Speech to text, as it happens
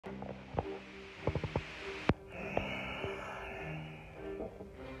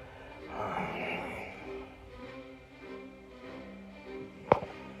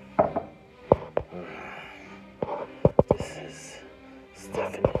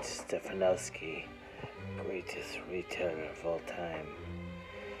Stephanowski, greatest retailer of all time.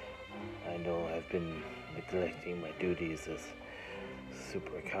 I know I've been neglecting my duties as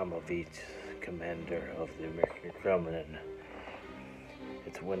Super commander of the American Kremlin.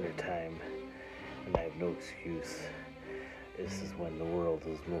 It's winter time, and I have no excuse. This is when the world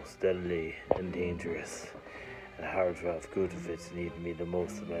is most deadly and dangerous, and Hardroff Gutovich needed me the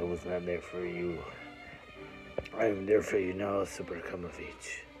most, and I was not there for you. I am there for you now, Super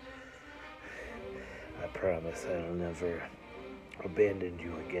Kamovich. I promise I'll never abandon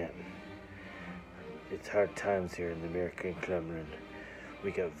you again. It's hard times here in the American Kremlin.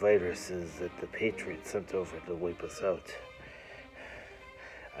 We got viruses that the patriots sent over to wipe us out.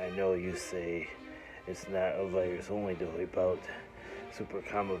 I know you say it's not a virus only to wipe out Super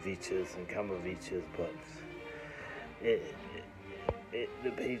Kamoviches and Kamoviches, but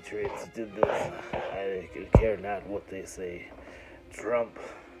the patriots did this. I care not what they say. Trump,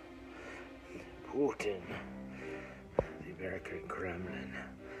 Putin, the American Kremlin.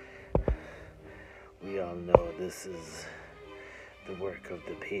 We all know this is the work of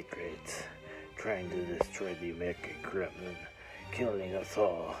the patriots, trying to destroy the American Kremlin, killing us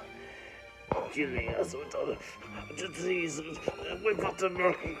all, killing us with other diseases, and wipe out the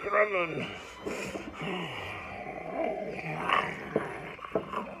American Kremlin.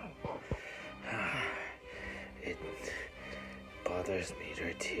 It bothers me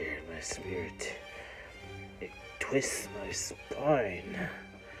right here in my spirit. It twists my spine.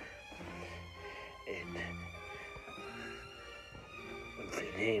 And the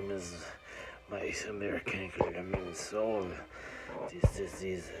name is my American Kremlin soul. These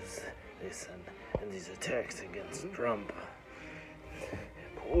diseases, and these attacks against Trump,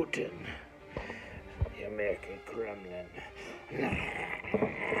 Putin, the American Kremlin.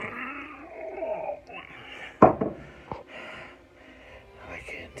 I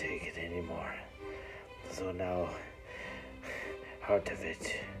can't take it anymore. So now,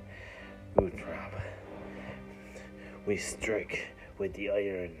 Hartovich, Gutrab, we strike with the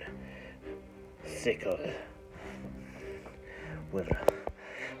iron sickle. We'll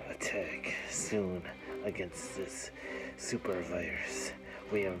attack soon against this super virus.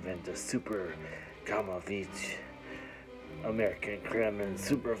 We invent a super Kamovich American Kremlin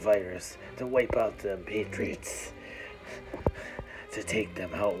super virus to wipe out them patriots, to take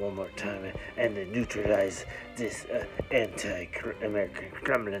them out one more time and to neutralize this anti-American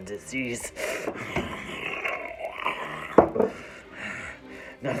Kremlin disease.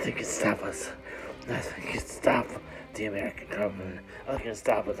 Nothing can stop us. Nothing can stop the American Kremlin. Nothing can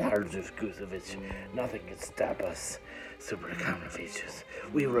stop us, Hardroff Gutovich. Nothing can stop us, Super Kamoviches.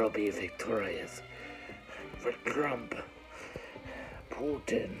 We will be victorious. For Trump,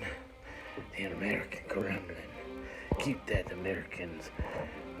 Putin, the American Kremlin. Keep that American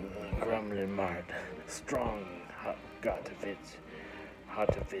Kremlin mart strong, Gutovich,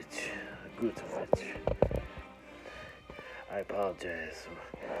 Gutovich. I apologize,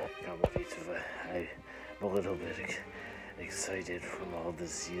 Kamovich, I'm a little bit excited from all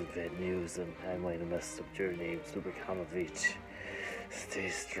this bad news, and I might have messed up your name, Super Kamovich. Stay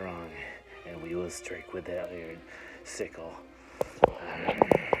strong, and we will strike with that iron sickle.